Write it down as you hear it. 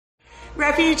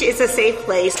Refuge is a safe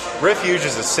place. Refuge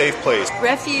is a safe place.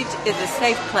 Refuge is a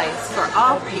safe place for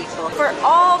all people. For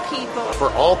all people.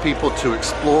 For all people to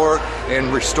explore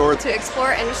and restore. To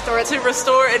explore and restore. To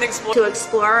restore and explore. To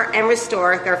explore and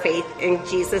restore their faith in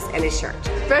Jesus and His church.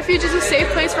 Refuge is a safe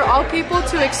place for all people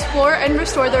to explore and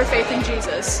restore their faith in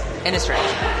Jesus. And His church.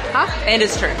 Huh? And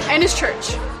His church. And His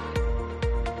church.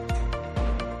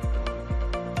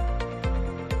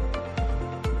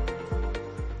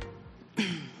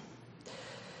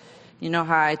 You know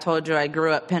how I told you I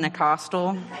grew up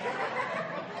Pentecostal?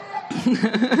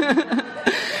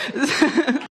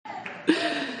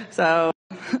 So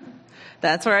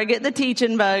that's where I get the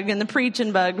teaching bug and the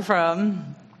preaching bug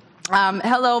from.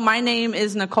 Hello, my name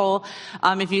is Nicole.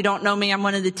 If you don't know me, I'm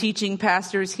one of the teaching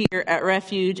pastors here at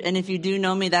Refuge. And if you do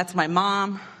know me, that's my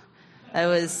mom.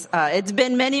 It's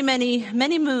been many, many,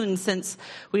 many moons since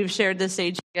we've shared this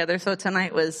stage together. So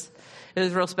tonight it was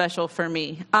real special for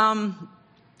me.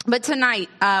 But tonight,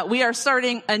 we are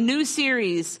starting a new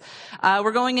series.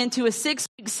 We're going into a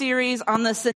 6-week series on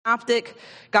the Synoptic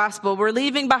Gospel. We're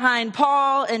leaving behind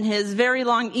Paul and his very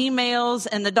long emails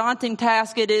and the daunting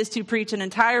task it is to preach an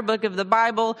entire book of the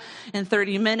Bible in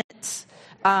 30 minutes.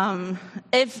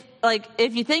 If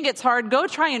you think it's hard, go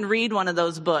try and read one of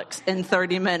those books in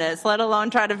 30 minutes, let alone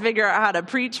try to figure out how to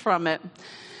preach from it.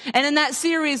 And in that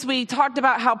series, we talked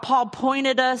about how Paul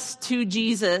pointed us to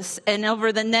Jesus. And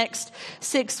over the next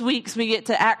 6 weeks, we get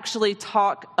to actually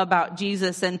talk about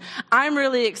Jesus. And I'm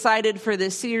really excited for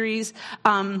this series.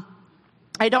 I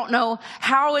don't know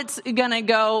how it's going to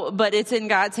go, but it's in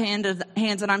God's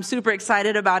hands, and I'm super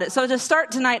excited about it. So to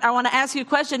start tonight, I want to ask you a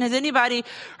question. Has anybody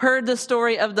heard the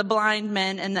story of the blind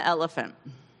men and the elephant?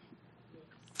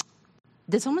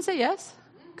 Did someone say yes?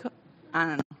 I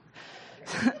don't know.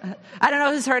 I don't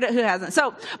know who's heard it, who hasn't.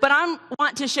 But I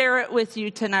want to share it with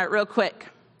you tonight real quick.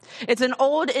 It's an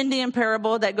old Indian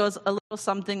parable that goes a little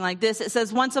something like this. It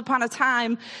says, once upon a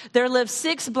time, there lived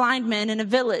 6 blind men in a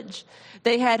village.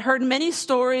 They had heard many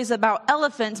stories about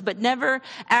elephants, but never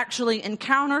actually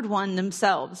encountered one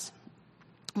themselves.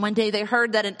 One day they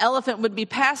heard that an elephant would be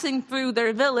passing through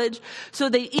their village, so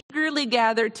they eagerly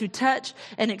gathered to touch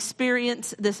and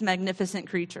experience this magnificent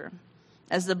creature.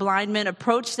 As the blind men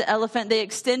approached the elephant, they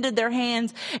extended their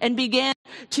hands and began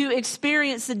to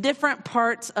experience the different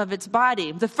parts of its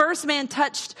body. The first man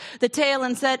touched the tail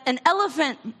and said, "An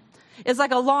elephant is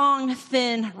like a long,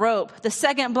 thin rope." The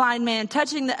second blind man,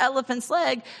 touching the elephant's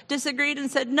leg, disagreed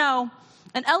and said, "No,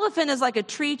 an elephant is like a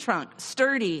tree trunk,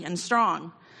 sturdy and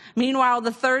strong." Meanwhile,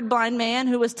 the third blind man,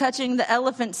 who was touching the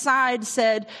elephant's side,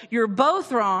 said, "You're both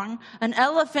wrong. An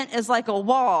elephant is like a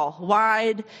wall,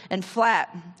 wide and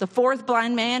flat." The fourth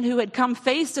blind man, who had come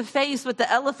face to face with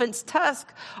the elephant's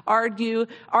tusk, argued,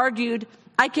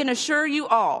 "I can assure you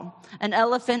all, an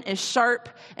elephant is sharp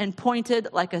and pointed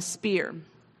like a spear."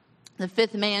 The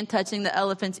fifth man, touching the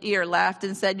elephant's ear, laughed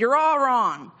and said, "You're all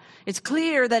wrong. It's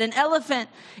clear that an elephant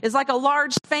is like a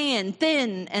large fan,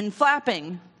 thin and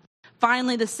flapping."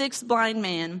 Finally, the sixth blind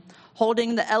man,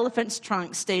 holding the elephant's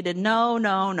trunk, stated, No,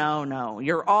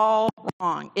 you're all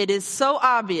wrong. It is so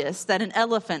obvious that an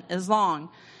elephant is long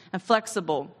and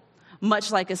flexible, much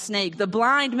like a snake." The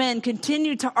blind men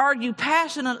continued to argue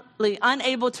passionately,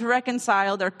 unable to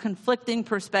reconcile their conflicting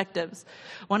perspectives,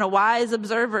 when a wise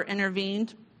observer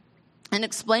intervened and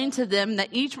explained to them that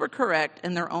each were correct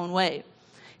in their own way.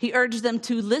 He urged them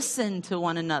to listen to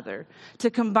one another,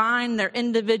 to combine their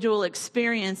individual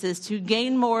experiences to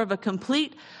gain more of a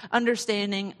complete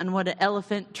understanding on what an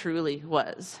elephant truly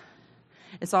was.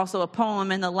 It's also a poem,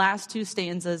 and the last 2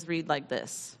 stanzas read like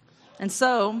this. And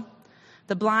so,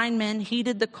 the blind men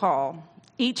heeded the call.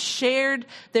 Each shared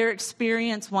their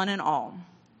experience, one and all.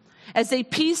 As they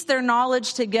pieced their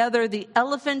knowledge together, the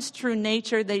elephant's true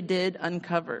nature they did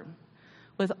uncover.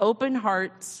 With open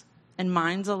hearts and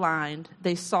minds aligned,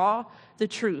 they saw the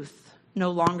truth, no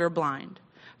longer blind.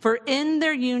 For in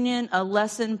their union a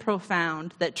lesson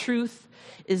profound, that truth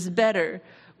is better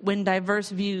when diverse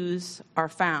views are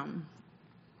found.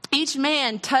 Each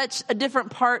man touched a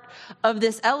different part of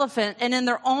this elephant, and in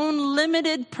their own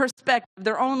limited perspective,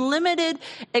 their own limited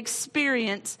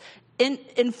experience,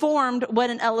 informed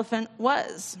what an elephant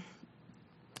was.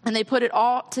 And they put it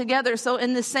all together. So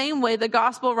in the same way, the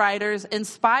gospel writers,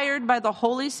 inspired by the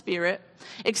Holy Spirit,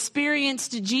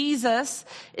 experienced Jesus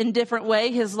in different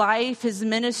way, his life, his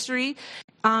ministry,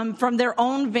 from their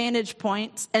own vantage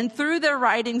points. And through their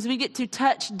writings, we get to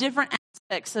touch different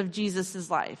of Jesus'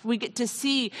 life. We get to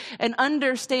see and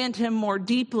understand him more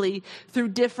deeply through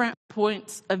different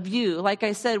points of view. Like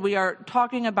I said, we are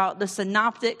talking about the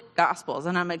Synoptic Gospels,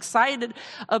 and I'm excited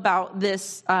about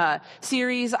this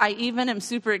series. I even am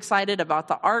super excited about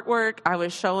the artwork. I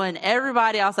was showing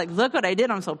everybody. I was like, look what I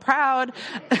did. I'm so proud.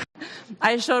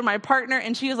 I showed my partner,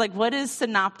 and she was like, what does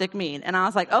synoptic mean? And I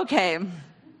was like, okay,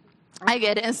 I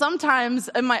get it. And sometimes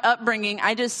in my upbringing,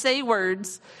 I just say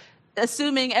words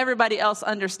assuming everybody else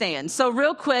understands. So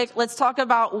real quick, let's talk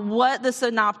about what the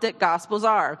Synoptic Gospels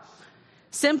are.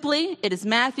 Simply, it is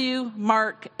Matthew,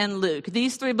 Mark, and Luke.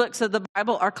 These three books of the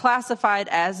Bible are classified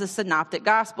as the Synoptic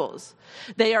Gospels.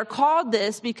 They are called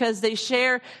this because they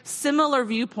share similar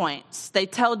viewpoints. They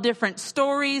tell different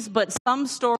stories, but some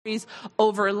stories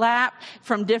overlap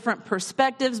from different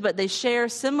perspectives, but they share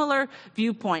similar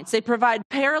viewpoints. They provide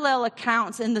parallel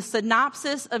accounts in the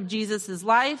synopsis of Jesus'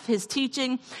 life, his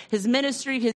teaching, his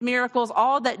ministry, his miracles,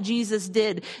 all that Jesus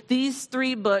did. These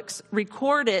three books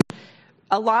recorded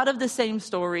a lot of the same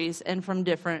stories and from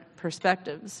different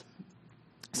perspectives.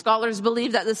 Scholars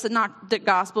believe that the Synoptic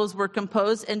Gospels were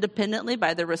composed independently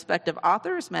by their respective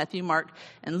authors, Matthew, Mark,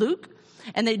 and Luke,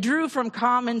 and they drew from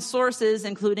common sources,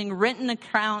 including written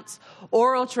accounts,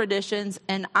 oral traditions,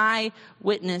 and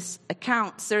eyewitness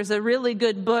accounts. There's a really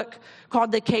good book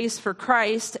called The Case for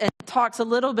Christ, and it talks a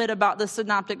little bit about the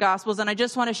Synoptic Gospels, and I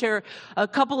just want to share a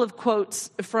couple of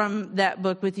quotes from that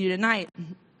book with you tonight.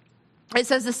 It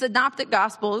says the Synoptic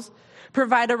Gospels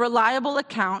provide a reliable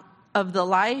account of the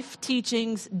life,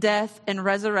 teachings, death, and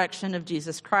resurrection of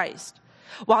Jesus Christ.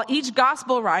 While each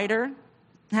gospel writer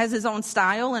has his own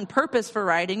style and purpose for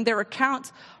writing, their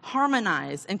accounts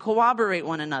harmonize and corroborate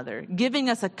one another, giving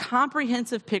us a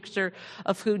comprehensive picture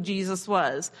of who Jesus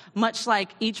was, much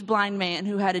like each blind man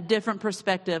who had a different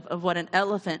perspective of what an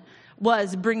elephant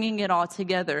was, bringing it all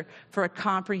together for a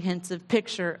comprehensive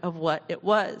picture of what it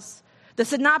was. The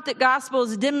Synoptic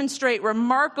Gospels demonstrate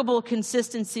remarkable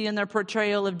consistency in their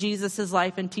portrayal of Jesus'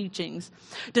 life and teachings.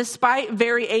 Despite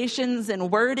variations in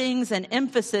wordings and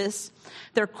emphasis,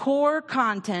 their core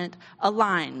content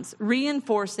aligns,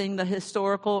 reinforcing the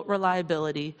historical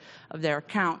reliability of their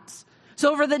accounts.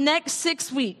 So over the next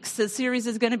 6 weeks, the series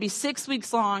is going to be 6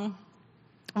 weeks long.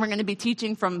 We're going to be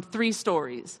teaching from 3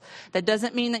 stories. That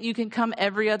doesn't mean that you can come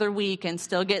every other week and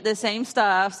still get the same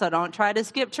stuff, so don't try to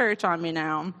skip church on me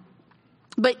now.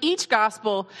 But each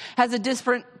gospel has a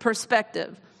different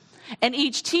perspective. And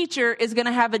each teacher is going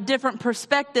to have a different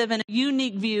perspective and a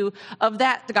unique view of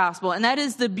that gospel. And that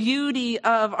is the beauty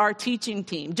of our teaching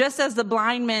team. Just as the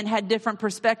blind men had different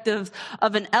perspectives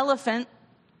of an elephant,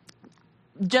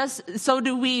 just so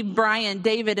do we, Brian,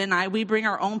 David, and I. We bring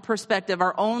our own perspective,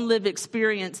 our own lived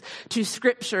experience to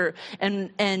Scripture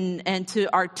and to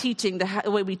our teaching, the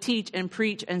way we teach and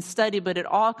preach and study. But it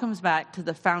all comes back to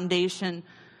the foundation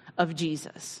of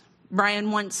Jesus.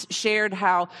 Brian once shared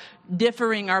how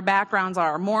differing our backgrounds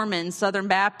are: Mormon, Southern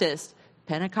Baptist,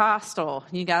 Pentecostal.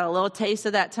 You got a little taste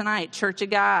of that tonight, Church of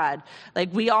God.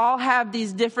 Like, we all have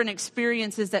these different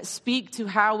experiences that speak to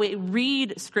how we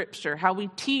read Scripture, how we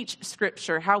teach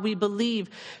Scripture, how we believe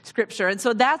Scripture. And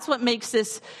so that's what makes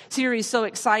this series so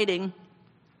exciting,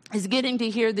 is getting to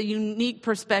hear the unique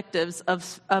perspectives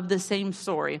of the same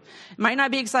story. It might not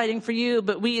be exciting for you,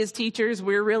 but we as teachers,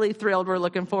 we're really thrilled. We're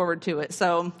looking forward to it.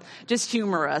 So just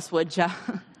humor us, would ya?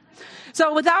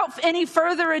 So without any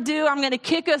further ado, I'm going to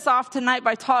kick us off tonight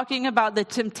by talking about the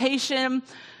temptation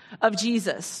of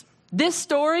Jesus. This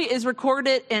story is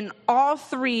recorded in all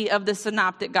 3 of the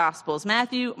Synoptic Gospels,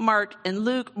 Matthew, Mark, and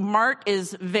Luke. Mark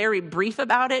is very brief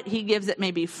about it. He gives it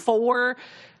maybe 4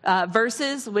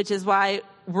 verses, which is why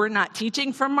we're not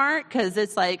teaching from Mark, because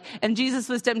it's like, and Jesus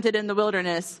was tempted in the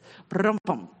wilderness,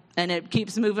 and it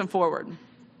keeps moving forward.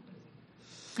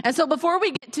 And so before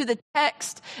we get to the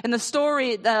text and the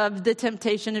story of the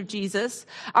temptation of Jesus,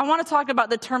 I want to talk about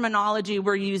the terminology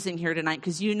we're using here tonight,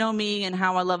 because you know me and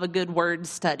how I love a good word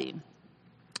study.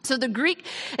 So the Greek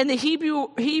and the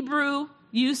Hebrew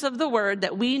use of the word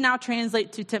that we now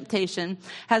translate to temptation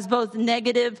has both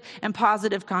negative and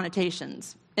positive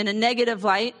connotations. In a negative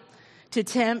light, to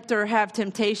tempt or have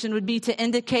temptation would be to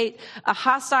indicate a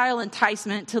hostile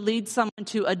enticement to lead someone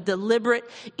to a deliberate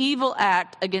evil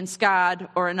act against God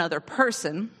or another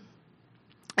person.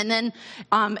 And then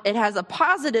it has a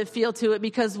positive feel to it,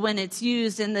 because when it's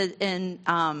used in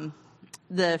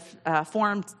the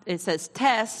form, it says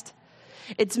test,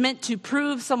 it's meant to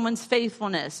prove someone's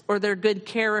faithfulness or their good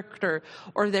character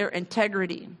or their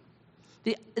integrity.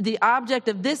 The object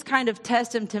of this kind of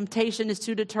test and temptation is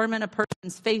to determine a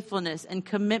person's faithfulness and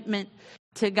commitment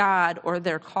to God or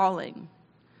their calling.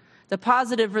 The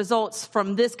positive results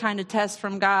from this kind of test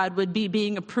from God would be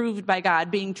being approved by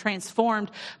God, being transformed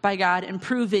by God, and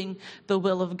proving the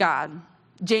will of God.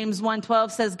 James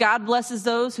 1:12 says, God blesses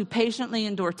those who patiently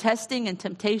endure testing and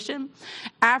temptation.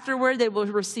 Afterward, they will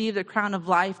receive the crown of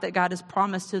life that God has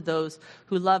promised to those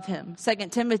who love him.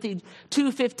 2 Timothy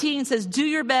 2:15 says, do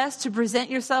your best to present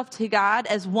yourself to God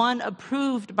as one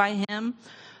approved by him,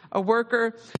 a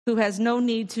worker who has no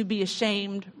need to be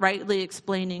ashamed, rightly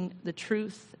explaining the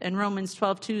truth. And Romans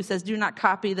 12:2 says, do not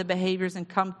copy the behaviors and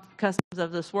customs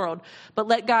of this world, but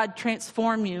let God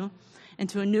transform you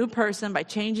into a new person by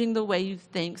changing the way you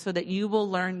think so that you will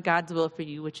learn God's will for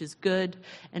you, which is good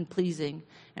and pleasing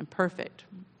and perfect.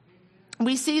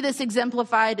 We see this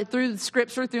exemplified through the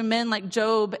scripture, through men like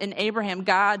Job and Abraham.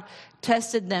 God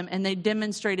tested them and they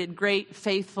demonstrated great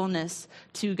faithfulness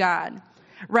to God.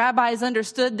 Rabbis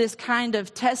understood this kind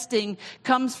of testing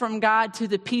comes from God to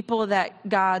the people that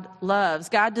God loves.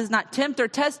 God does not tempt or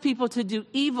test people to do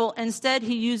evil. Instead,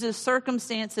 he uses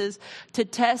circumstances to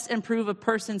test and prove a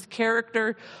person's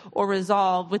character or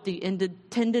resolve with the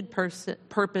intended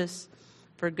purpose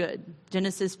for good.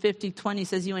 Genesis 50:20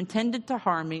 says, you intended to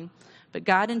harm me, but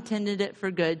God intended it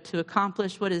for good to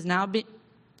accomplish what is now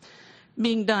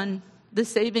being done, the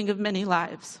saving of many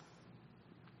lives.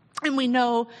 And we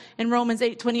know in Romans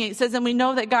 8:28 says, and we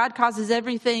know that God causes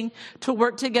everything to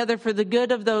work together for the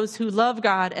good of those who love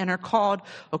God and are called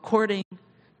according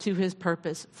to his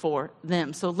purpose for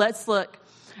them. So let's look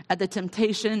at the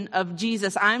temptation of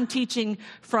Jesus. I'm teaching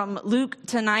from Luke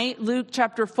tonight. Luke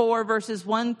chapter 4, verses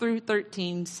 1 through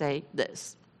 13 say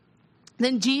this.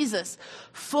 Then Jesus,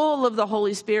 full of the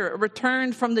Holy Spirit,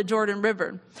 returned from the Jordan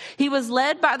River. He was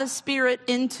led by the Spirit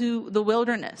into the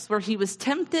wilderness, where he was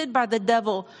tempted by the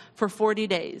devil for 40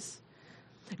 days.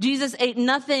 Jesus ate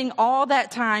nothing all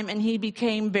that time, and he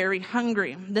became very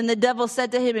hungry. Then the devil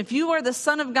said to him, if you are the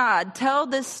Son of God, tell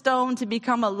this stone to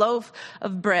become a loaf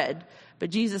of bread.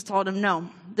 But Jesus told him, no,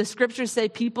 the scriptures say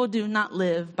people do not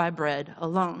live by bread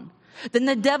alone. Then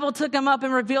the devil took him up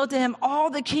and revealed to him all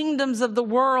the kingdoms of the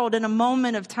world in a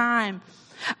moment of time.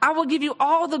 I will give you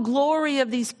all the glory of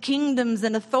these kingdoms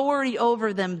and authority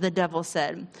over them, the devil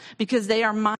said, because they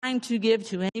are mine to give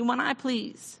to anyone I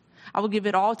please. I will give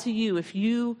it all to you if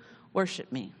you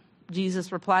worship me.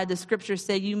 Jesus replied, the scriptures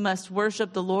say you must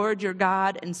worship the Lord your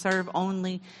God and serve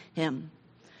only him.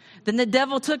 Then the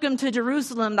devil took him to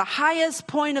Jerusalem, the highest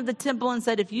point of the temple, and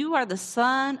said, if you are the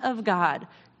Son of God,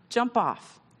 jump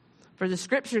off. For the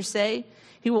scriptures say,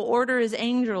 he will order his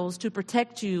angels to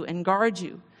protect you and guard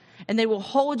you, and they will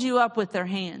hold you up with their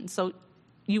hands, so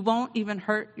you won't even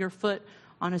hurt your foot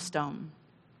on a stone.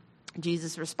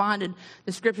 Jesus responded,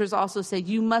 the scriptures also say,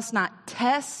 you must not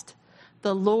test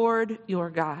the Lord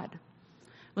your God.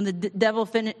 When the devil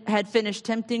had finished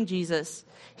tempting Jesus,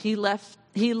 he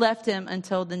left him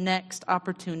until the next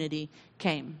opportunity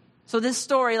came. So this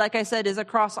story, like I said, is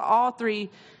across all three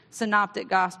synoptic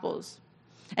gospels.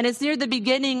 And it's near the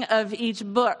beginning of each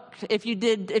book. If you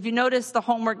noticed the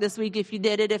homework this week, if you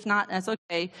did it, if not, that's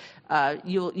okay.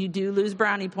 You do lose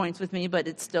brownie points with me, but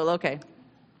it's still okay.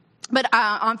 But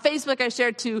on Facebook, I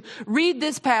shared to read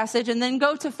this passage and then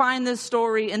go to find this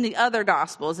story in the other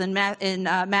Gospels, in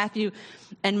Matthew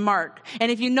and Mark.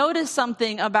 And if you notice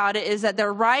something about it is that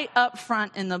they're right up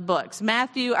front in the books.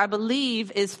 Matthew, I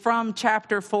believe, is from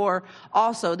chapter 4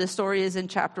 also. This story is in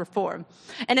chapter 4.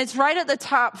 And it's right at the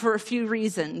top for a few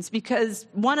reasons, because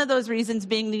one of those reasons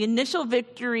being the initial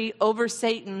victory over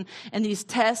Satan and these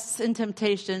tests and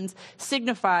temptations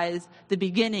signifies the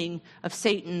beginning of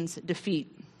Satan's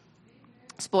defeat.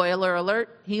 Spoiler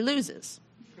alert, he loses.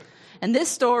 And this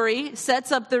story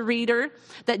sets up the reader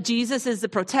that Jesus is the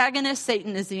protagonist,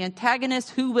 Satan is the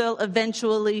antagonist, who will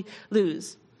eventually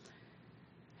lose.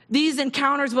 These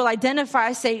encounters will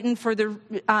identify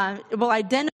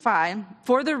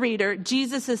for the reader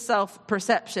Jesus'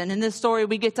 self-perception. In this story,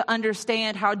 we get to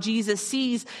understand how Jesus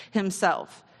sees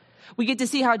himself. We get to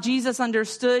see how Jesus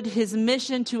understood his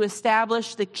mission to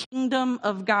establish the kingdom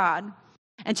of God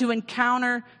and to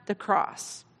encounter the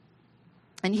cross.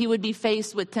 And he would be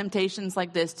faced with temptations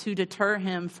like this to deter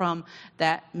him from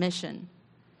that mission.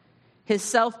 His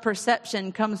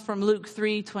self-perception comes from Luke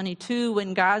 3:22,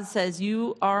 when God says,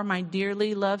 you are my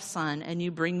dearly loved son, and you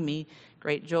bring me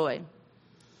great joy.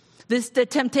 The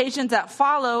temptations that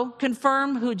follow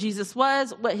confirm who Jesus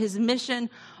was, what his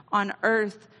mission on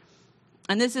earth.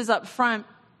 And this is up front,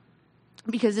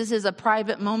 because this is a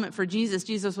private moment for Jesus.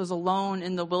 Jesus was alone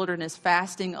in the wilderness,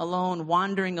 fasting alone,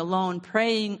 wandering alone,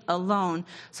 praying alone.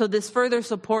 So this further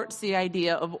supports the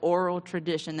idea of oral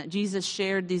tradition, that Jesus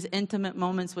shared these intimate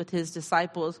moments with his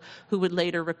disciples who would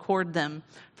later record them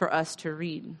for us to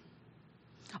read.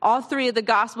 All three of the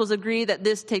Gospels agree that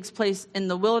this takes place in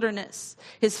the wilderness.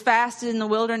 His fast in the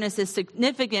wilderness is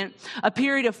significant. A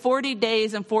period of 40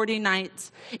 days and 40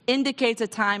 nights indicates a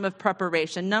time of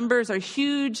preparation. Numbers are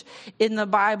huge in the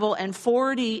Bible, and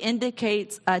 40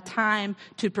 indicates a time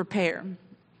to prepare,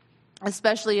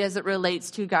 especially as it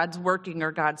relates to God's working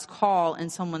or God's call in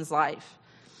someone's life.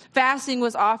 Fasting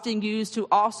was often used to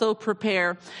also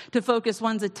prepare, to focus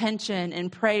one's attention in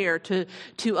prayer, to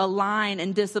align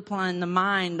and discipline the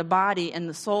mind, the body, and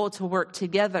the soul to work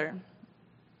together.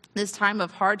 This time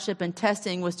of hardship and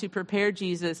testing was to prepare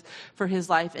Jesus for his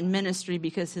life and ministry,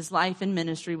 because his life and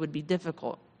ministry would be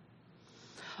difficult.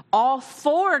 All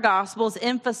four Gospels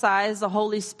emphasize the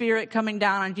Holy Spirit coming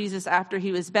down on Jesus after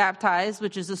he was baptized,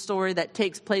 which is a story that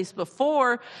takes place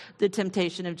before the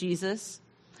temptation of Jesus.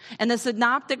 And the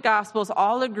Synoptic Gospels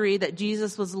all agree that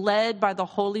Jesus was led by the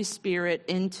Holy Spirit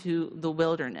into the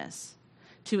wilderness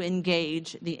to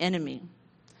engage the enemy.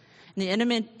 And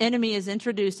the enemy is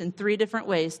introduced in three different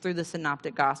ways through the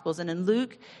Synoptic Gospels. And in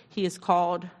Luke, he is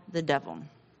called the devil.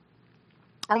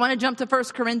 I want to jump to 1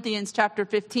 Corinthians chapter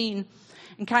 15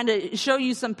 and kind of show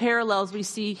you some parallels we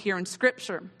see here in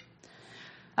Scripture.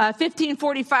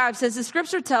 15:45 says, the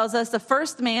Scripture tells us the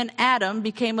first man, Adam,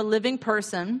 became a living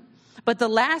person, but the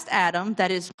last Adam, that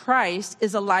is Christ,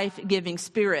 is a life-giving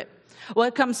spirit.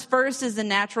 What comes first is the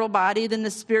natural body, then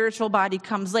the spiritual body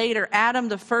comes later. Adam,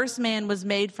 the first man, was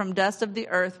made from dust of the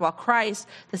earth, while Christ,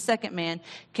 the second man,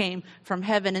 came from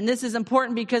heaven. And this is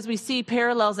important because we see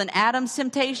parallels in Adam's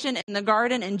temptation in the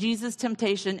garden and Jesus'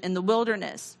 temptation in the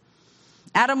wilderness.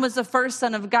 Adam was the first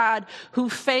son of God who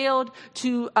failed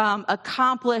to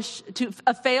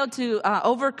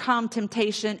overcome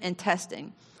temptation and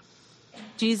testing.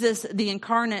 Jesus, the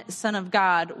incarnate Son of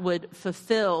God, would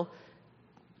fulfill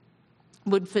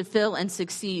and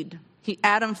succeed.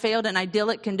 Adam failed in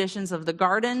idyllic conditions of the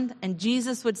garden, and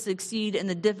Jesus would succeed in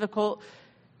the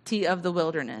difficulty of the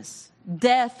wilderness.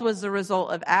 Death was the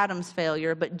result of Adam's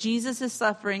failure, but Jesus'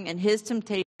 suffering and his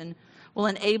temptation will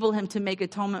enable him to make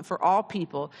atonement for all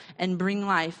people and bring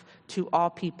life to all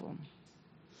people.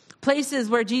 Places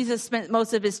where Jesus spent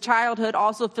most of his childhood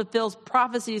also fulfills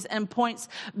prophecies and points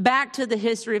back to the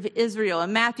history of Israel.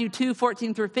 In Matthew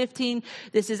 2:14-15,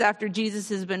 this is after Jesus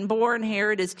has been born.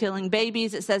 Herod is killing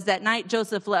babies. It says that night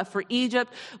Joseph left for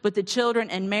Egypt with the children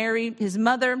and Mary, his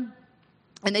mother,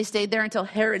 and they stayed there until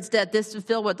Herod's death. This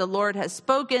fulfilled what the Lord has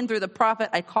spoken through the prophet,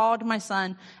 I called my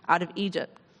son out of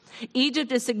Egypt.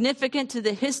 Egypt is significant to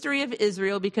the history of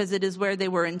Israel because it is where they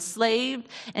were enslaved,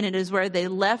 and it is where they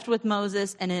left with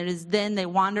Moses, and it is then they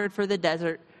wandered through the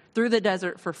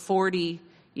desert for 40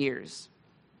 years.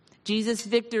 Jesus'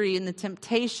 victory in the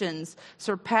temptations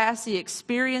surpassed the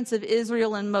experience of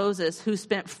Israel and Moses, who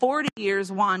spent 40 years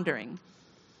wandering.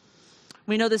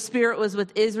 We know the Spirit was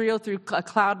with Israel through a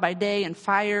cloud by day and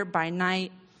fire by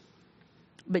night.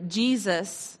 But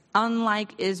Jesus,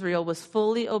 unlike Israel, was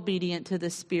fully obedient to the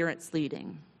Spirit's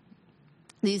leading.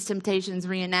 These temptations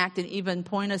reenact and even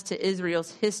point us to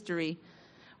Israel's history,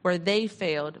 where they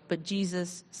failed, but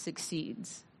Jesus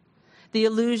succeeds. The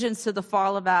allusions to the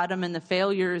fall of Adam and the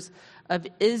failures of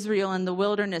Israel in the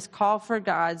wilderness call for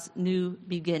God's new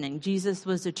beginning. Jesus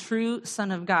was a true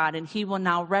Son of God, and he will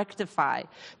now rectify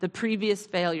the previous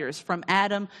failures from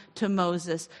Adam to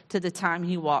Moses to the time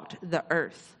he walked the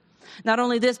earth. Not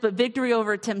only this, but victory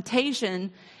over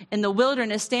temptation in the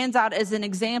wilderness stands out as an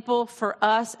example for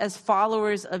us as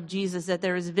followers of Jesus, that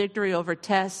there is victory over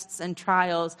tests and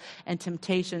trials and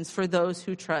temptations for those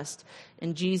who trust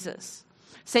in Jesus.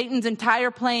 Satan's entire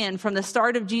plan from the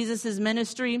start of Jesus'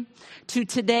 ministry to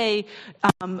today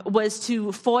was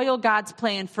to foil God's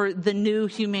plan for the new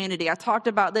humanity. I talked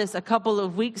about this a couple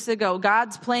of weeks ago.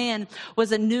 God's plan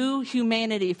was a new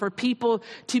humanity for people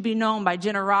to be known by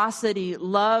generosity,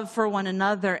 love for one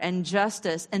another, and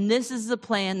justice. And this is the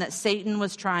plan that Satan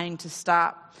was trying to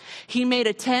stop. He made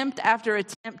attempt after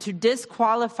attempt to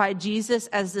disqualify Jesus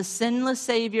as the sinless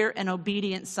Savior and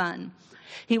obedient Son.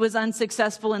 He was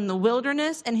unsuccessful in the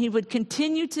wilderness, and he would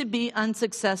continue to be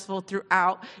unsuccessful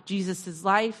throughout Jesus'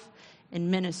 life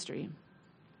and ministry.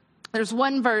 There's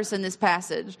one verse in this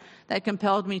passage that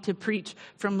compelled me to preach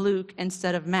from Luke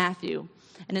instead of Matthew,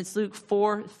 and it's Luke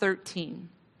 4:13.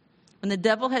 When the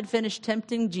devil had finished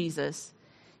tempting Jesus,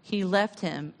 he left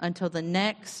him until the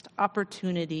next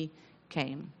opportunity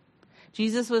came.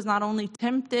 Jesus was not only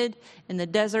tempted in the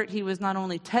desert, he was not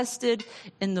only tested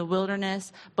in the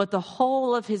wilderness, but the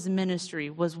whole of his ministry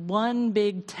was one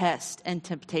big test and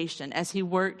temptation as he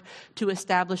worked to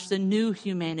establish the new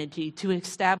humanity, to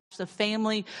establish the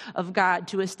family of God,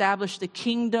 to establish the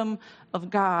kingdom of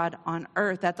God on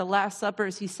earth. At the Last Supper,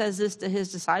 he says this to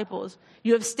his disciples: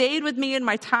 "You have stayed with me in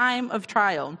my time of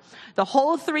trial. The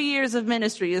whole 3 years of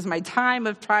ministry is my time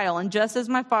of trial. And just as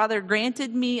my Father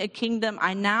granted me a kingdom,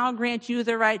 I now grant you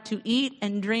the right to eat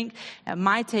and drink at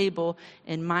my table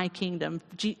in my kingdom."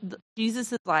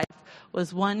 Jesus' life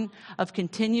was one of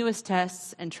continuous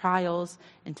tests and trials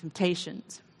and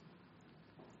temptations.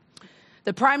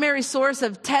 The primary source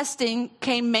of testing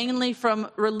came mainly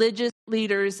from religious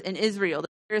leaders in Israel, the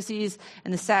Pharisees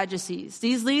and the Sadducees.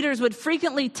 These leaders would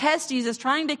frequently test Jesus,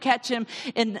 trying to catch him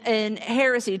in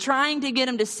heresy, trying to get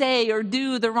him to say or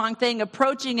do the wrong thing,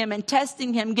 approaching him and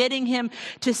testing him, getting him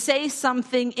to say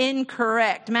something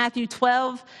incorrect. Matthew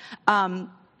 12,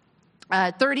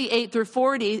 38 through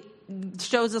 40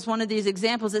 shows us one of these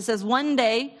examples. It says, "One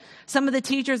day, some of the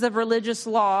teachers of religious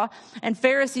law and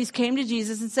Pharisees came to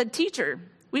Jesus and said, 'Teacher,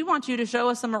 we want you to show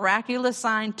us a miraculous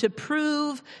sign to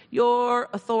prove your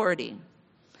authority.'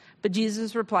 But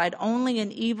Jesus replied, 'Only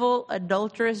an evil,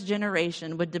 adulterous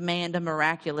generation would demand a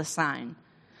miraculous sign.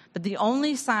 But the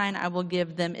only sign I will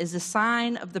give them is the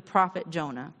sign of the prophet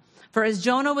Jonah. For as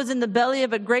Jonah was in the belly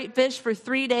of a great fish for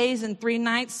 3 days and 3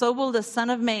 nights, so will the Son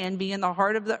of Man be in the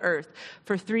heart of the earth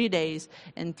for 3 days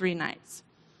and 3 nights.'"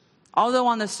 Although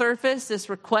on the surface this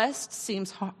request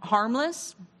seems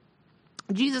harmless,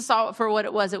 Jesus saw it for what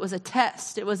it was. It was a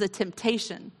test. It was a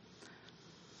temptation.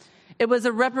 It was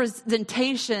a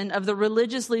representation of the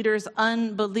religious leaders'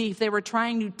 unbelief. They were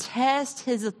trying to test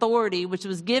his authority, which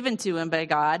was given to him by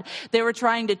God. They were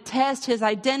trying to test his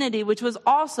identity, which was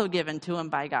also given to him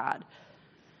by God.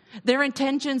 Their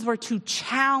intentions were to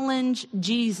challenge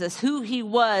Jesus, who he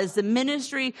was, the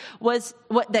ministry was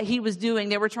what that he was doing.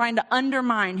 They were trying to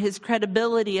undermine his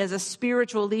credibility as a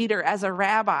spiritual leader, as a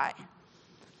rabbi.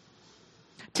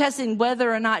 Testing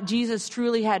whether or not Jesus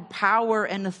truly had power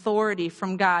and authority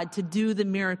from God to do the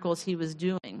miracles he was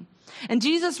doing. And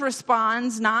Jesus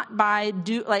responds not by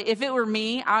if it were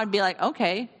me, I would be like,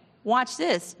 "Okay, watch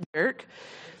this, jerk."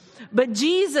 But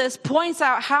Jesus points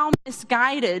out how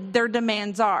misguided their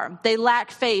demands are. They lack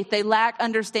faith. They lack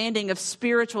understanding of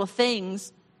spiritual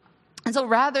things. And so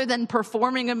rather than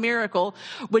performing a miracle,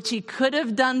 which he could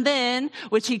have done then,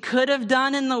 which he could have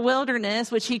done in the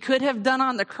wilderness, which he could have done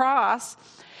on the cross,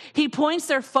 he points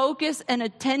their focus and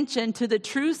attention to the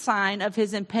true sign of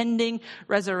his impending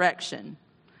resurrection,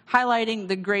 highlighting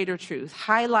the greater truth,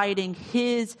 highlighting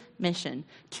his mission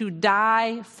to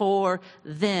die for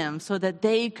them so that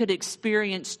they could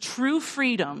experience true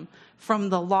freedom from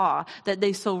the law that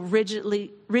they so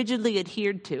rigidly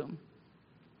adhered to.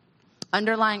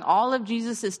 Underlying all of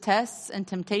Jesus' tests and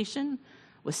temptation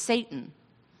was Satan.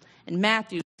 In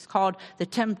Matthew, he's called the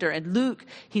tempter. In Luke,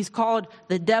 he's called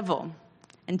the devil.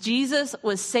 And Jesus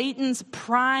was Satan's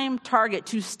prime target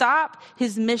to stop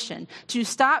his mission, to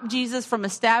stop Jesus from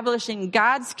establishing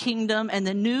God's kingdom and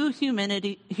the new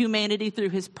humanity through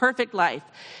his perfect life,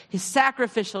 his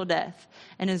sacrificial death,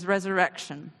 and his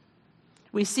resurrection.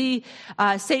 We see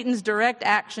Satan's direct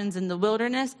actions in the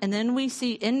wilderness, and then we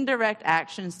see indirect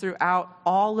actions throughout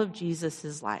all of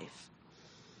Jesus' life.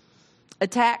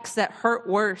 Attacks that hurt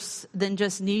worse than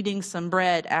just needing some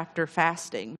bread after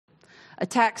fasting.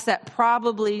 Attacks that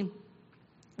probably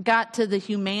got to the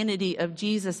humanity of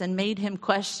Jesus and made him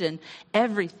question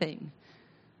everything.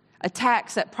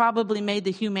 Attacks that probably made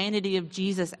the humanity of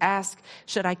Jesus ask,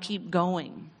 should I keep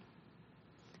going?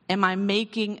 Am I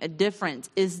making a difference?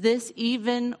 Is this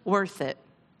even worth it?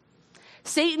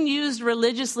 Satan used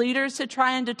religious leaders to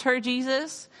try and deter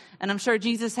Jesus. And I'm sure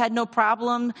Jesus had no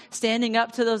problem standing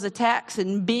up to those attacks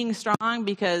and being strong,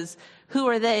 because who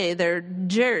are they? They're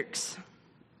jerks.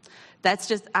 That's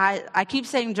just, I keep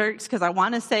saying jerks because I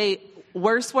want to say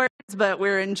worse words, but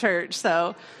we're in church,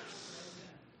 so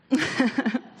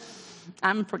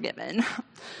I'm forgiven.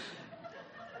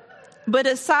 But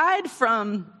aside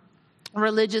from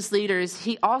religious leaders,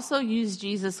 he also used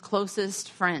Jesus'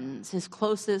 closest friends, his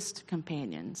closest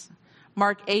companions.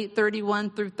 Mark 8:31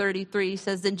 through 33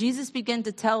 says, "Then Jesus began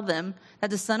to tell them that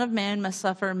the Son of Man must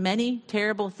suffer many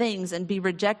terrible things and be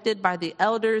rejected by the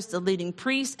elders, the leading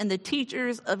priests, and the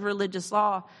teachers of religious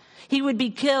law. He would be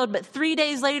killed, but 3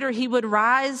 days later he would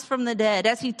rise from the dead."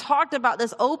 As he talked about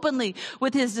this openly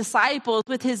with his disciples,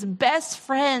 with his best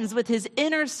friends, with his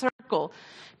inner circle,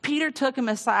 Peter took him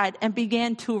aside and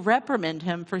began to reprimand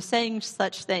him for saying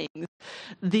such things.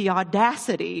 The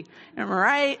audacity, am I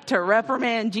right? To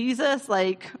reprimand Jesus,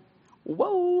 like,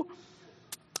 whoa.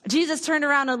 Jesus turned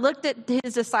around and looked at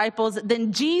his disciples.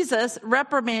 Then Jesus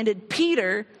reprimanded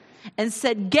Peter and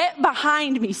said, "Get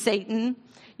behind me, Satan.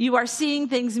 You are seeing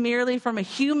things merely from a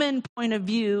human point of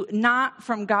view, not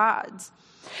from God's.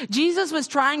 Jesus was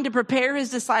trying to prepare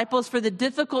his disciples for the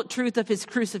difficult truth of his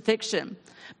crucifixion.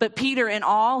 But Peter, in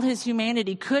all his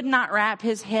humanity, could not wrap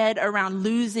his head around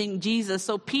losing Jesus.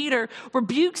 So Peter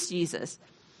rebukes Jesus.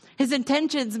 His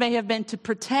intentions may have been to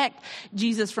protect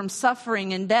Jesus from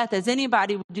suffering and death, as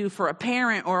anybody would do for a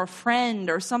parent or a friend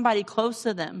or somebody close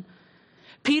to them.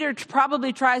 Peter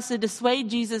probably tries to dissuade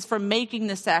Jesus from making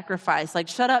the sacrifice. Like,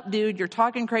 shut up, dude, you're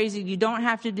talking crazy. You don't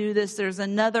have to do this. There's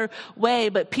another way.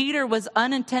 But Peter was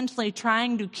unintentionally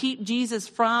trying to keep Jesus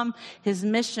from his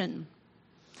mission.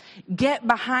 Get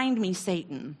behind me,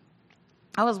 Satan.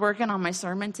 I was working on my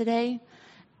sermon today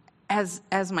as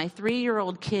my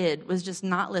 3-year-old kid was just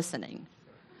not listening.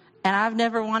 And I've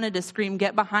never wanted to scream,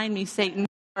 get behind me, Satan,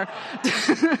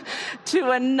 to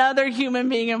another human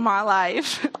being in my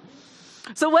life.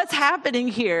 So what's happening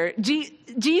here?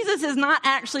 Jesus is not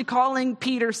actually calling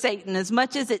Peter Satan, as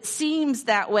much as it seems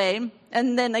that way.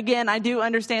 And then again, I do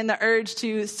understand the urge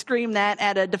to scream that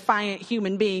at a defiant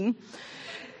human being.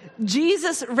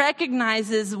 Jesus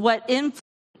recognizes what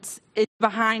influence is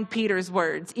behind Peter's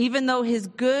words. Even though he has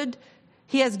good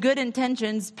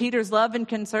intentions, Peter's love and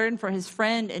concern for his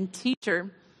friend and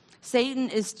teacher, Satan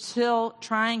is still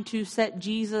trying to set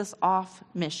Jesus off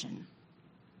mission.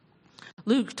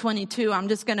 Luke 22, I'm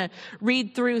just going to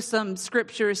read through some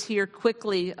scriptures here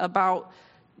quickly about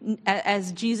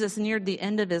as Jesus neared the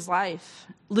end of his life.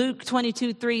 Luke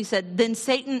 22:3 said, "Then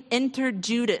Satan entered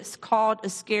Judas, called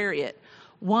Iscariot,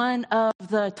 one of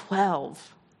the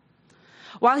 12.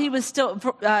 While he was still,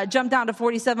 jumped down to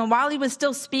 47, while he was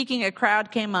still speaking, a crowd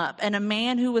came up, and a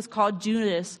man who was called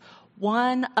Judas,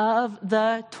 one of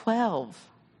the 12,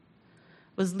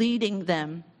 was leading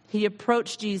them. He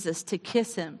approached Jesus to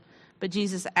kiss him. But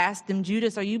Jesus asked him,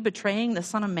 Judas, are you betraying the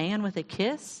Son of Man with a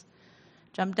kiss?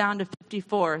 Jump down to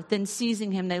 54. Then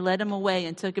seizing him, they led him away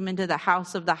and took him into the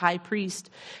house of the high priest.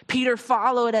 Peter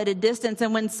followed at a distance,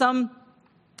 and when some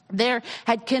there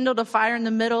had kindled a fire in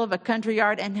the middle of a country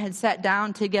yard and had sat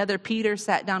down together, Peter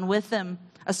sat down with them.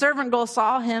 A servant girl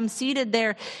saw him seated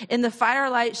there in the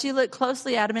firelight. She looked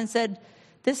closely at him and said,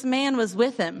 this man was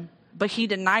with him. But he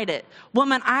denied it.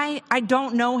 Woman, I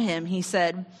don't know him, he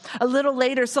said. A little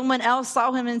later, someone else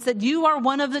saw him and said, you are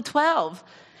one of the 12.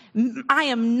 I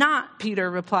am not, Peter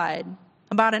replied.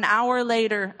 About an hour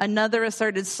later, another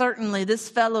asserted, certainly this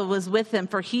fellow was with him,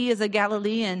 for he is a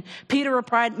Galilean. Peter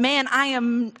replied, man,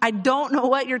 I don't know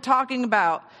what you're talking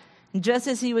about. And just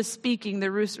as he was speaking, the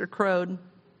rooster crowed.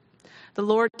 The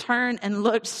Lord turned and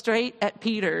looked straight at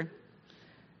Peter.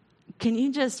 Can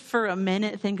you just for a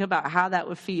minute think about how that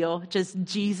would feel? Just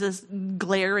Jesus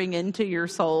glaring into your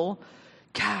soul.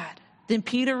 God. Then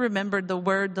Peter remembered the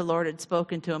word the Lord had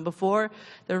spoken to him. Before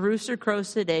the rooster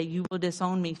crows today, you will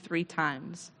disown me 3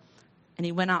 times. And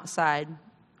he went outside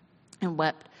and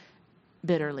wept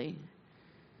bitterly.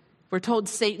 We're told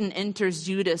Satan enters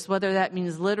Judas, whether that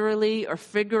means literally or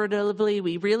figuratively,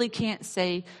 we really can't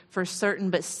say for certain,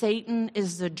 but Satan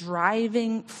is the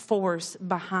driving force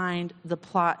behind the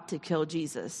plot to kill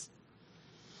Jesus.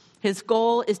 His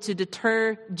goal is to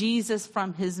deter Jesus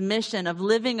from his mission of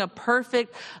living a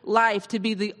perfect life, to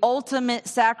be the ultimate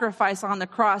sacrifice on the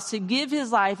cross, to give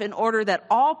his life in order that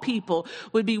all people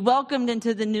would be welcomed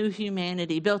into the new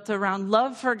humanity, built around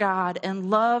love for God and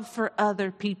love for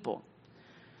other people.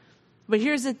 But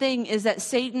here's the thing, is that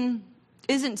Satan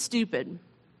isn't stupid.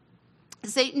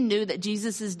 Satan knew that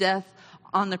Jesus' death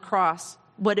on the cross,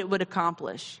 what it would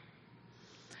accomplish.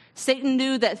 Satan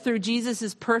knew that through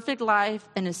Jesus' perfect life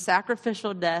and his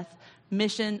sacrificial death,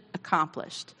 mission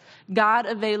accomplished. God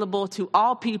available to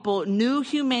all people, new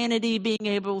humanity being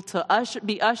able to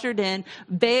be ushered in,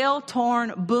 veil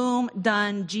torn, boom,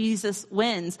 done, Jesus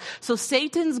wins. So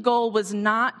Satan's goal was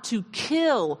not to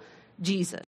kill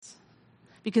Jesus,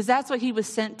 because that's what he was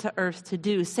sent to earth to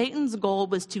do. Satan's goal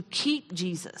was to keep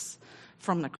Jesus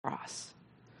from the cross.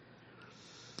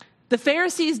 The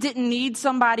Pharisees didn't need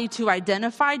somebody to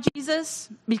identify Jesus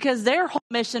because their whole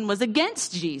mission was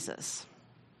against Jesus.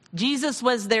 Jesus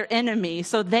was their enemy,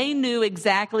 so they knew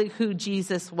exactly who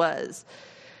Jesus was.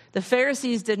 The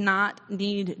Pharisees did not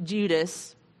need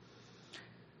Judas.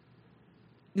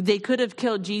 They could have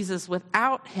killed Jesus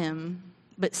without him,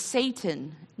 but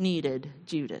Satan needed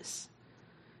Judas.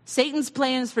 Satan's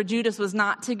plans for Judas was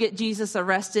not to get Jesus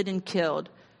arrested and killed,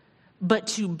 but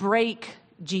to break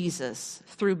Jesus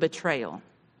through betrayal.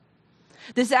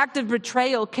 This act of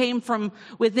betrayal came from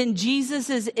within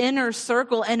Jesus' inner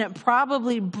circle, and it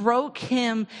probably broke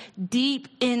him deep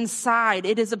inside.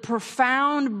 It is a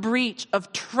profound breach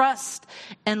of trust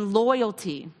and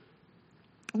loyalty.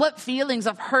 What feelings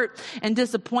of hurt and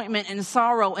disappointment and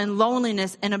sorrow and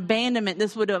loneliness and abandonment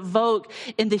this would evoke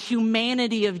in the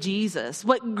humanity of Jesus.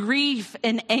 What grief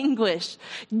and anguish,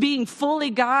 being fully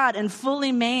God and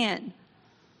fully man.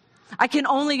 I can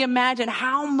only imagine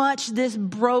how much this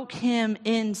broke him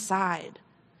inside.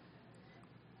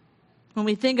 When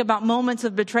we think about moments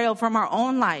of betrayal from our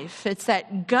own life, it's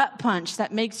that gut punch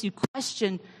that makes you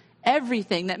question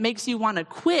everything, that makes you want to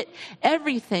quit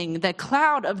everything, that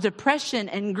cloud of depression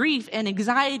and grief and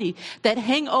anxiety that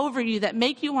hang over you, that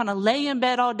make you want to lay in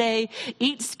bed all day,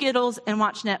 eat Skittles, and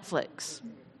watch Netflix.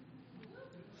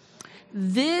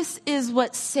 This is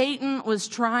what Satan was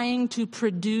trying to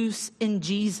produce in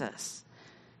Jesus.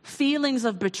 Feelings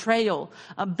of betrayal,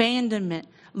 abandonment,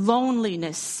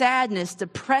 loneliness, sadness,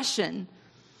 depression.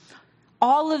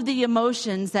 All of the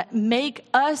emotions that make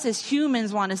us as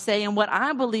humans want to say, and what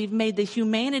I believe made the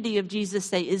humanity of Jesus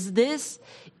say, is this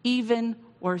even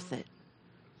worth it?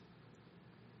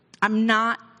 I'm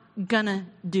not gonna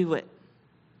do it.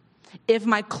 If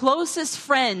my closest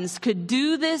friends could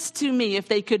do this to me, if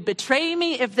they could betray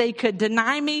me, if they could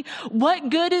deny me, what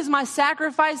good is my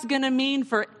sacrifice gonna mean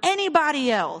for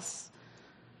anybody else?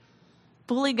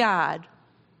 Fully God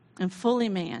and fully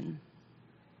man.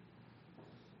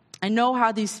 I know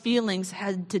how these feelings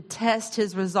had to test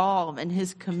his resolve and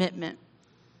his commitment.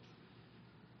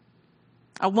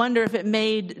 I wonder if it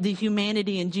made the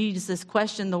humanity in Jesus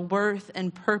question the worth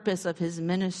and purpose of his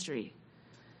ministry.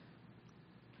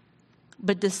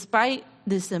 But despite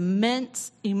this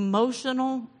immense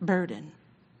emotional burden,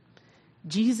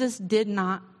 Jesus did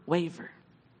not waver.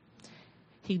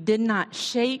 He did not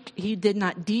shake. He did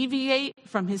not deviate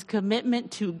from his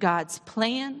commitment to God's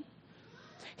plan.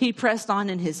 He pressed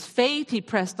on in his faith. He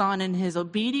pressed on in his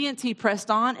obedience. He pressed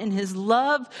on in his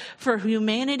love for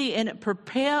humanity, and it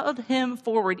propelled him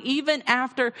forward. Even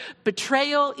after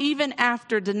betrayal, even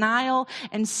after denial,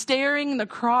 and staring the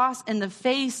cross in the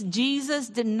face, Jesus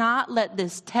did not let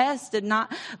this test, did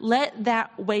not let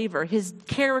that waver. His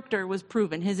character was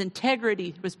proven. His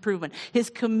integrity was proven. His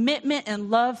commitment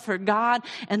and love for God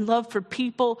and love for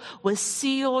people was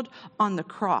sealed on the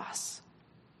cross.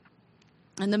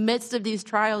 In the midst of these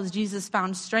trials, Jesus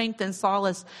found strength and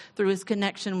solace through his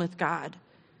connection with God,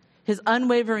 his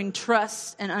unwavering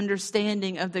trust and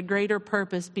understanding of the greater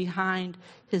purpose behind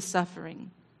his suffering.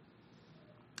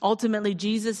 Ultimately,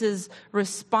 Jesus'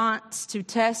 response to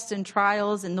tests and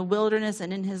trials in the wilderness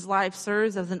and in his life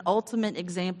serves as an ultimate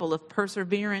example of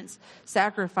perseverance,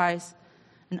 sacrifice,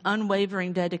 and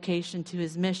unwavering dedication to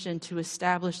his mission to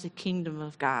establish the kingdom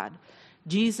of God.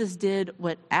 Jesus did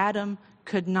what Adam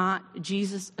could not.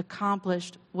 Jesus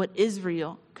accomplished what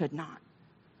Israel could not.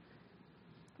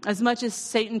 As much as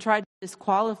Satan tried to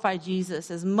disqualify Jesus,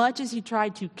 as much as he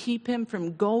tried to keep him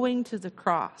from going to the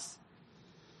cross,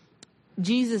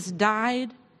 Jesus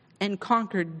died and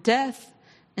conquered death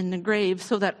and the grave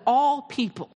so that all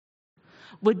people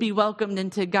would be welcomed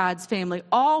into God's family.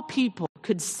 All people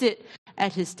could sit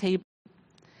at his table.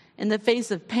 In the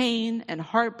face of pain and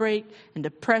heartbreak and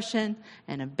depression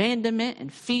and abandonment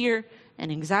and fear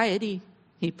and anxiety,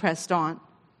 he pressed on.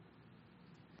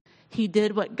 He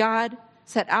did what God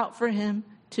set out for him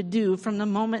to do from the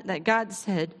moment that God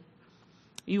said,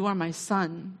 "You are my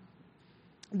son,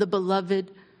 the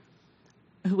beloved,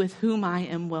 with whom I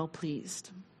am well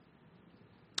pleased."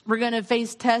 We're going to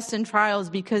face tests and trials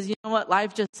because you know what?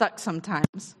 Life just sucks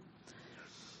sometimes.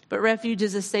 But refuge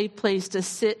is a safe place to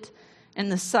sit in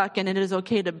the suck, and it is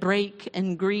okay to break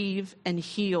and grieve and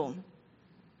heal.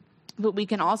 But we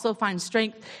can also find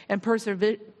strength and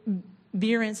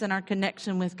perseverance in our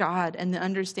connection with God and the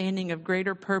understanding of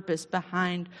greater purpose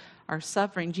behind our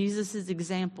suffering. Jesus'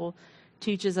 example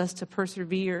teaches us to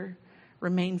persevere,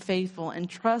 remain faithful, and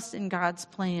trust in God's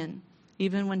plan,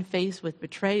 even when faced with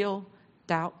betrayal,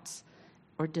 doubts,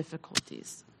 or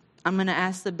difficulties. I'm going to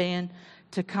ask the band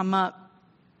to come up.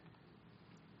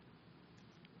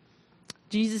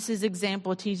 Jesus'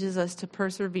 example teaches us to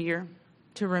persevere,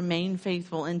 to remain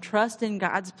faithful, and trust in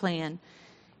God's plan,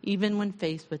 even when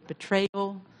faced with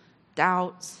betrayal,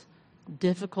 doubts,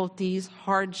 difficulties,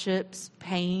 hardships,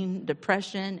 pain,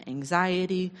 depression,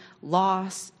 anxiety,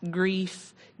 loss,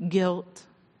 grief, guilt.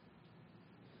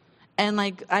 And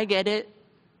I get it.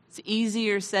 It's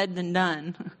easier said than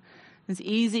done. It's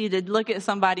easy to look at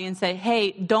somebody and say,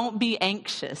 "Hey, don't be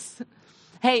anxious.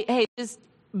 Hey, just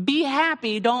be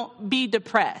happy, don't be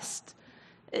depressed."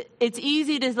 It's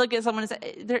easy to look at someone and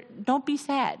say, "Don't be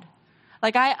sad."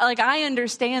 I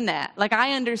understand that.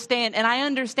 I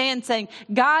understand saying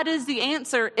God is the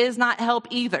answer is not help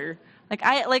either.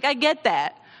 I get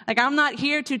that. I'm not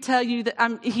here to tell you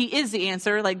that He is the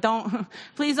answer.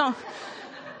 Please don't.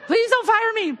 Please don't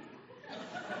fire me.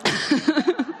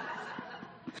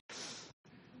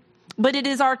 But it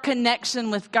is our connection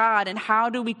with God. And how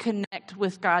do we connect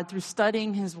with God? Through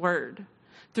studying his word,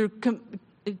 through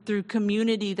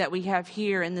community that we have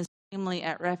here in this family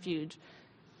at Refuge,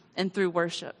 and through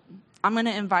worship. I'm going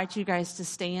to invite you guys to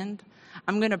stand.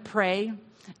 I'm going to pray,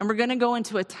 and we're going to go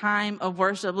into a time of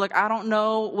worship. Look, I don't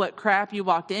know what crap you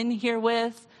walked in here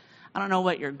with. I don't know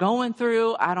what you're going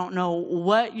through. I don't know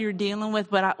what you're dealing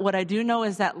with, but what I do know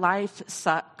is that life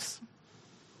sucks.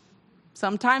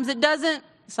 Sometimes it doesn't.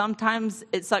 Sometimes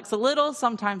it sucks a little.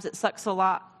 Sometimes it sucks a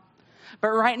lot.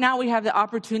 But right now we have the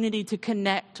opportunity to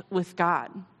connect with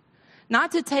God.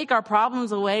 Not to take our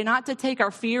problems away, not to take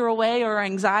our fear away or our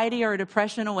anxiety or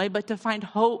depression away, but to find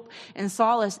hope and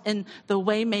solace in the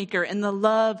Waymaker and the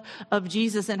love of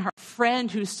Jesus and her friend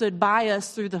who stood by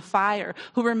us through the fire,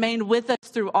 who remained with us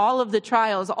through all of the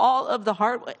trials, all of the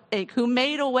heartache, who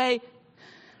made a way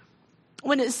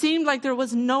when it seemed like there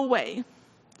was no way.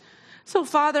 So,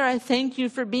 Father, I thank you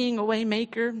for being a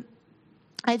Waymaker.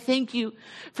 I thank you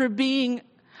for being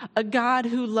a God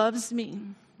who loves me.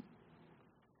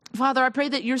 Father, I pray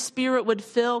that your Spirit would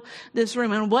fill this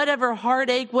room, and whatever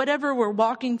heartache, whatever we're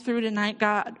walking through tonight,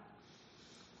 God,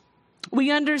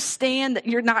 we understand that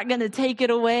you're not going to take it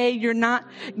away. You're not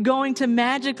going to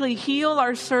magically heal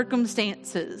our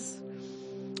circumstances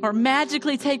or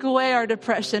magically take away our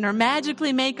depression or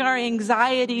magically make our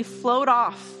anxiety float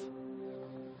off.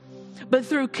 But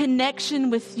through connection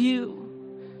with you,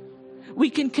 we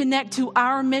can connect to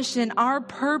our mission, our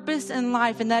purpose in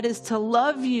life, and that is to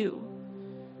love you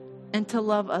and to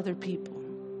love other people.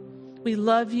 We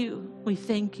love you, we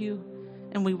thank you,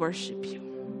 and we worship you.